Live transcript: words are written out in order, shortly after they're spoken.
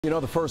You know,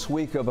 the first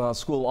week of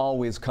school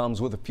always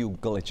comes with a few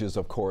glitches,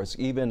 of course,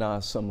 even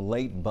some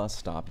late bus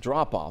stop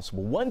drop-offs.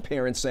 Well, one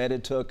parent said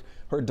it took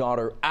her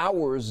daughter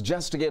hours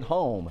just to get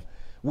home.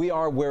 We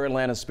are Where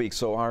Atlanta Speaks,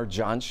 so our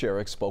John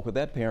Sherrick spoke with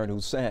that parent who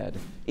said,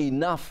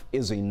 enough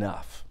is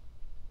enough.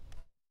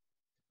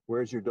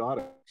 Where's your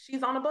daughter?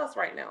 She's on a bus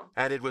right now.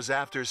 And it was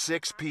after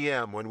 6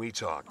 p.m. when we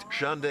talked.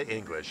 Shunda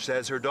English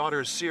says her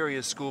daughter's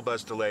serious school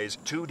bus delays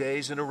 2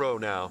 days in a row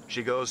now.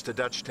 She goes to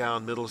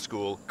Dutchtown Middle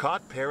School,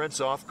 caught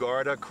parents off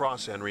guard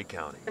across Henry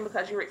County. And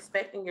because you're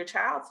expecting your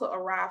child to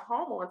arrive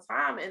home on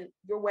time and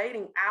you're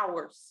waiting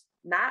hours.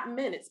 Not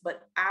minutes,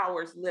 but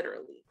hours,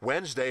 literally.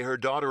 Wednesday, her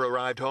daughter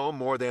arrived home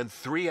more than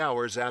 3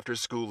 hours after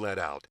school let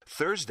out.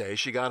 Thursday,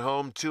 she got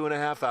home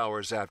 2.5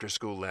 hours after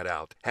school let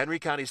out. Henry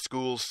County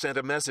Schools sent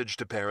a message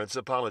to parents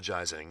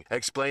apologizing,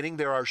 explaining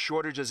there are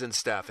shortages in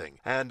staffing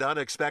and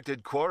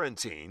unexpected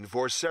quarantine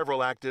for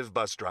several active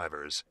bus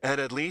drivers. And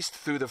at least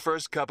through the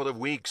first couple of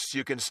weeks,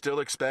 you can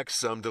still expect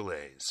some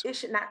delays. It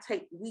should not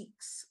take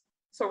weeks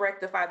to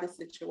rectify this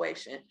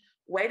situation.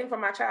 Waiting for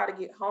my child to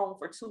get home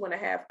for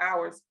 2.5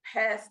 hours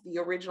past the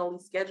originally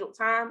scheduled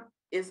time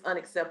is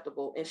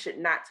unacceptable and should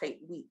not take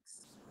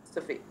weeks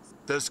to fix.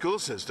 The school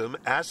system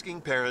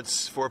asking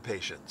parents for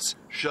patience.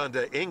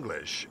 Shunda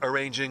English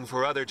arranging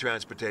for other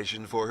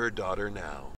transportation for her daughter now.